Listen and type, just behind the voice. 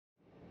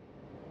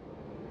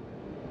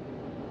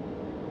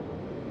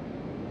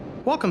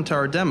Welcome to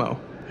our demo.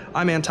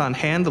 I'm Anton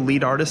Han, the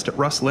lead artist at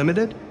RUST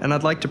LTD, and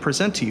I'd like to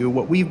present to you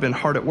what we've been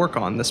hard at work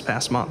on this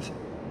past month.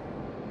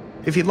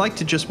 If you'd like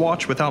to just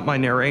watch without my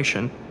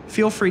narration,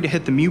 feel free to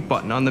hit the mute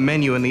button on the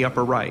menu in the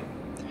upper right.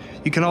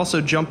 You can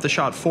also jump the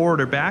shot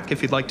forward or back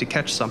if you'd like to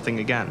catch something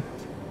again.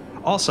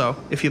 Also,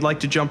 if you'd like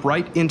to jump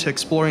right into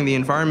exploring the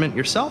environment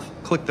yourself,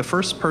 click the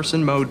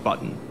first-person mode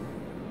button.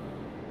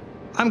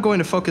 I'm going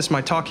to focus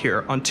my talk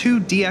here on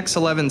two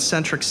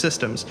DX11-centric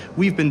systems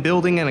we've been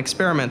building and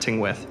experimenting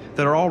with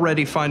that are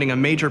already finding a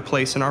major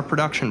place in our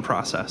production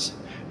process: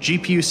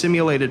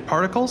 GPU-simulated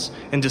particles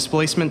and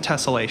displacement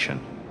tessellation.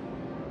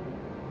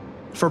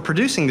 For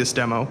producing this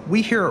demo,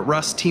 we here at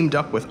RUST teamed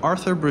up with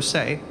Arthur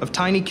Brusee of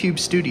TinyCube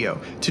Studio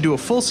to do a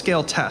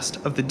full-scale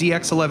test of the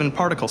DX11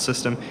 particle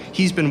system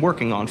he's been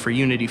working on for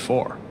Unity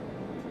 4.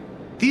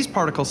 These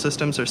particle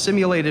systems are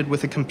simulated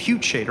with a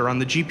compute shader on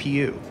the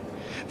GPU.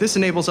 This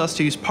enables us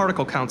to use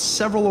particle counts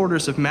several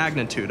orders of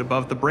magnitude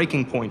above the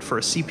breaking point for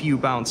a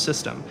CPU-bound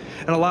system,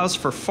 and allows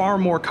for far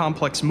more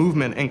complex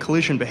movement and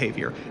collision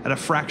behavior at a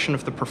fraction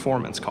of the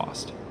performance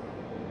cost.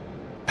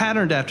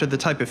 Patterned after the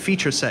type of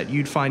feature set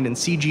you'd find in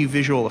CG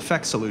visual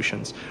effects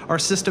solutions, our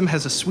system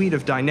has a suite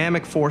of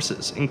dynamic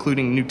forces,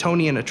 including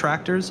Newtonian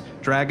attractors,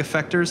 drag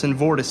effectors, and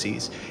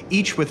vortices,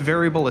 each with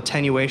variable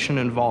attenuation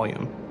and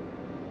volume.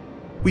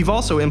 We've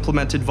also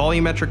implemented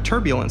volumetric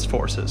turbulence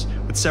forces,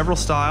 with several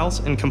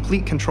styles and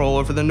complete control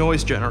over the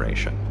noise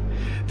generation.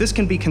 This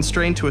can be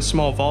constrained to a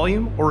small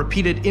volume or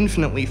repeated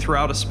infinitely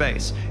throughout a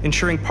space,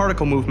 ensuring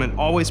particle movement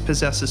always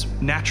possesses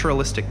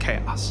naturalistic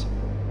chaos.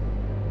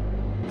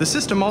 The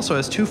system also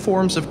has two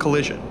forms of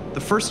collision, the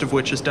first of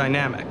which is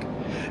dynamic.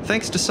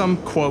 Thanks to some,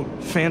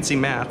 quote, fancy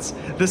maths,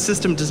 this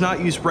system does not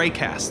use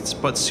raycasts,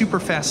 but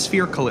superfast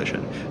sphere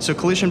collision, so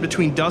collision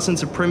between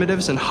dozens of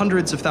primitives and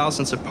hundreds of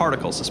thousands of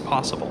particles is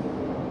possible.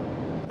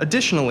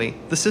 Additionally,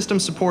 the system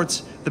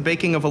supports the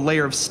baking of a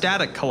layer of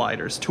static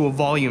colliders to a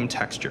volume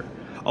texture,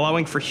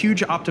 allowing for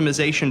huge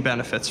optimization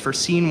benefits for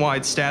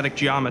scene-wide static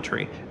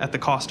geometry at the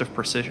cost of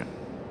precision.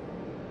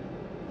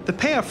 The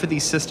payoff for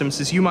these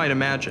systems, as you might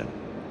imagine,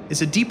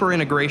 is a deeper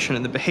integration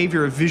in the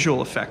behavior of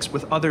visual effects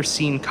with other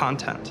scene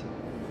content.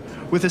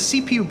 With a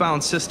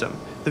CPU-bound system,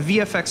 the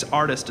VFX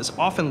artist is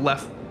often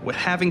left with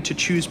having to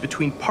choose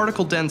between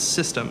particle-dense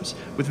systems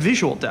with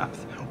visual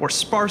depth or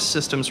sparse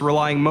systems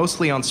relying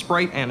mostly on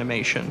sprite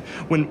animation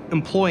when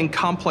employing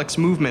complex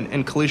movement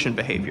and collision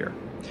behavior.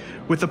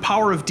 With the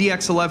power of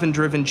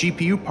DX11-driven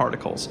GPU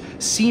particles,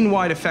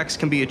 scene-wide effects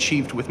can be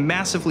achieved with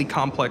massively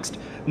complex,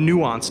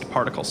 nuanced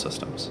particle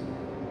systems.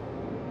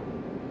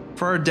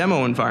 For our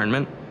demo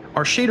environment,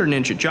 our shader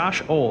ninja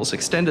Josh Oles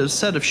extended a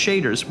set of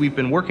shaders we've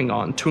been working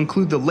on to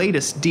include the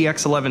latest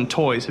DX11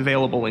 toys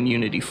available in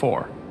Unity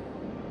 4.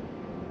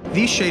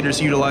 These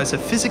shaders utilize a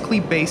physically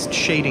based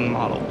shading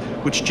model,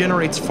 which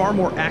generates far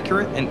more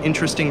accurate and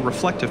interesting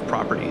reflective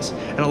properties,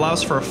 and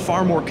allows for a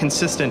far more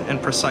consistent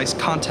and precise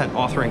content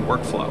authoring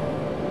workflow.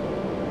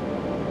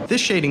 This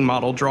shading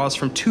model draws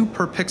from two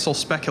per pixel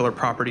specular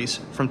properties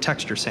from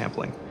texture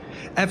sampling: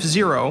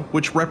 F0,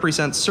 which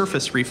represents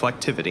surface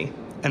reflectivity,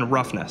 and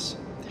roughness.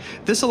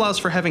 This allows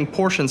for having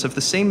portions of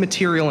the same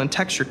material and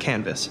texture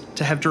canvas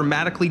to have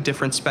dramatically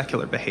different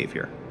specular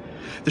behavior.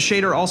 The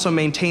shader also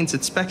maintains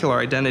its specular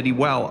identity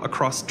well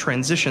across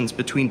transitions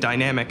between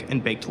dynamic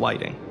and baked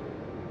lighting.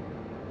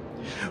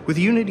 With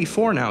Unity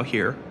 4 now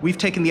here, we've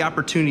taken the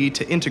opportunity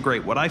to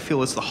integrate what I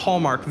feel is the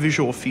hallmark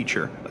visual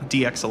feature of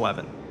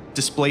DX11,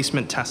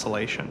 displacement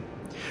tessellation.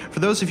 For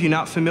those of you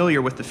not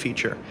familiar with the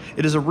feature,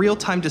 it is a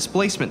real-time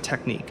displacement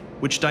technique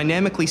which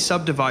dynamically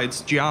subdivides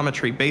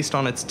geometry based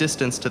on its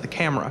distance to the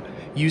camera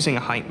using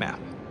a height map.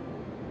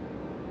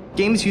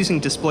 Games using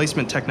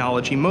displacement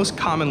technology most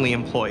commonly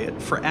employ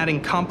it for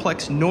adding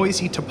complex,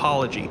 noisy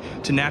topology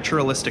to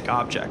naturalistic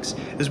objects,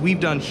 as we've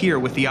done here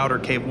with the outer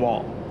cave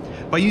wall.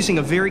 By using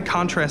a very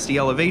contrasty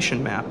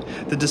elevation map,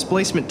 the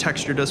displacement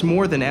texture does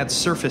more than add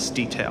surface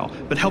detail,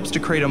 but helps to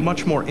create a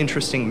much more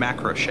interesting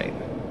macro shape.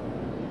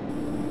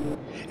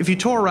 If you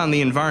tour around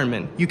the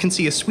environment, you can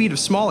see a suite of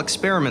small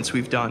experiments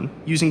we've done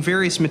using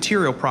various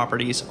material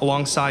properties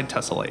alongside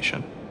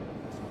tessellation.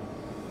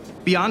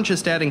 Beyond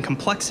just adding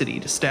complexity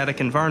to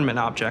static environment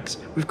objects,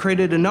 we've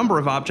created a number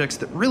of objects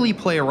that really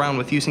play around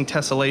with using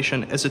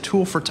tessellation as a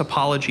tool for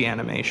topology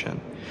animation.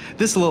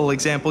 This little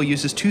example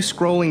uses two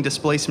scrolling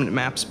displacement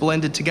maps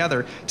blended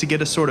together to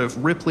get a sort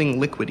of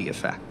rippling liquidy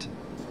effect.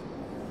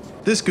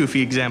 This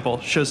goofy example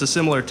shows a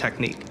similar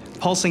technique,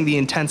 pulsing the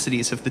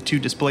intensities of the two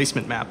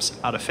displacement maps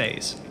out of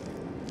phase.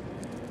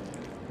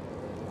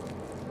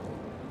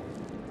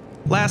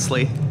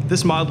 Lastly,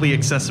 this mildly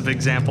excessive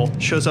example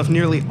shows off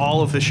nearly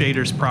all of the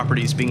shader's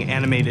properties being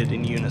animated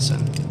in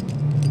unison.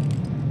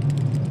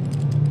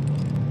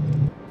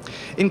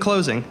 In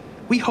closing,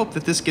 we hope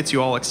that this gets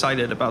you all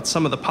excited about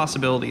some of the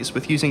possibilities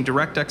with using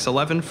DirectX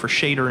 11 for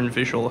shader and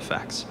visual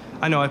effects.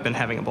 I know I've been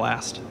having a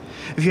blast.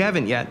 If you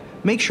haven't yet,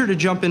 make sure to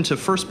jump into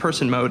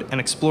first-person mode and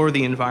explore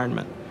the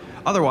environment.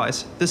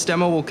 Otherwise, this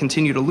demo will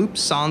continue to loop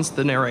sans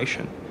the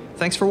narration.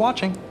 Thanks for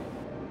watching.